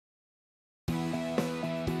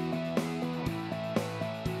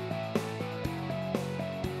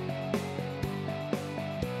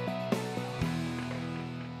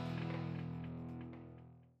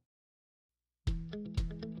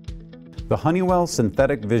The Honeywell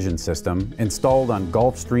synthetic vision system, installed on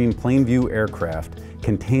Gulfstream PlaneView aircraft,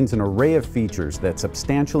 contains an array of features that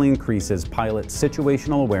substantially increases pilots'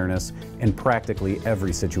 situational awareness in practically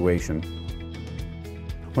every situation.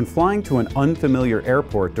 When flying to an unfamiliar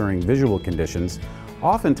airport during visual conditions,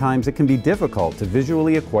 oftentimes it can be difficult to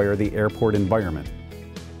visually acquire the airport environment.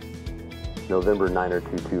 November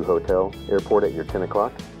 9022 Hotel, airport at your 10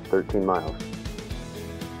 o'clock, 13 miles.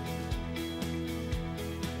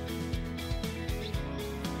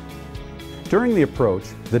 During the approach,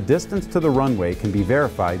 the distance to the runway can be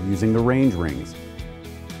verified using the range rings.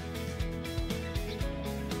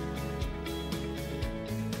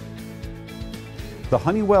 The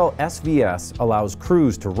Honeywell SVS allows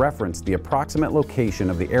crews to reference the approximate location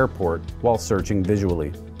of the airport while searching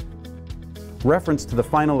visually. Reference to the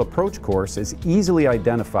final approach course is easily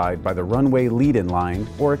identified by the runway lead-in line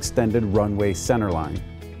or extended runway centerline.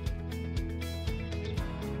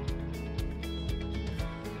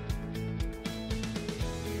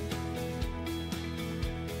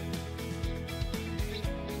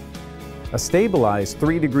 A stabilized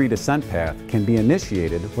 3-degree descent path can be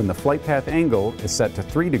initiated when the flight path angle is set to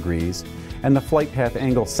 3 degrees and the flight path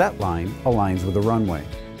angle set line aligns with the runway.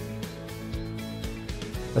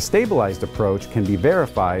 A stabilized approach can be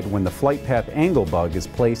verified when the flight path angle bug is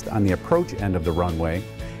placed on the approach end of the runway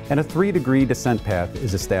and a 3-degree descent path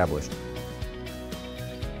is established.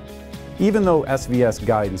 Even though SVS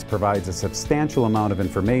guidance provides a substantial amount of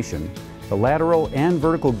information, the lateral and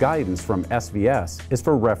vertical guidance from SVS is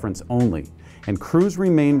for reference only, and crews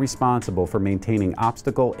remain responsible for maintaining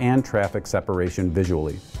obstacle and traffic separation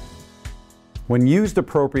visually. When used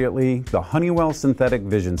appropriately, the Honeywell synthetic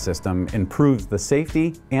vision system improves the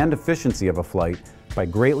safety and efficiency of a flight by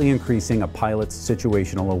greatly increasing a pilot's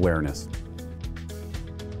situational awareness.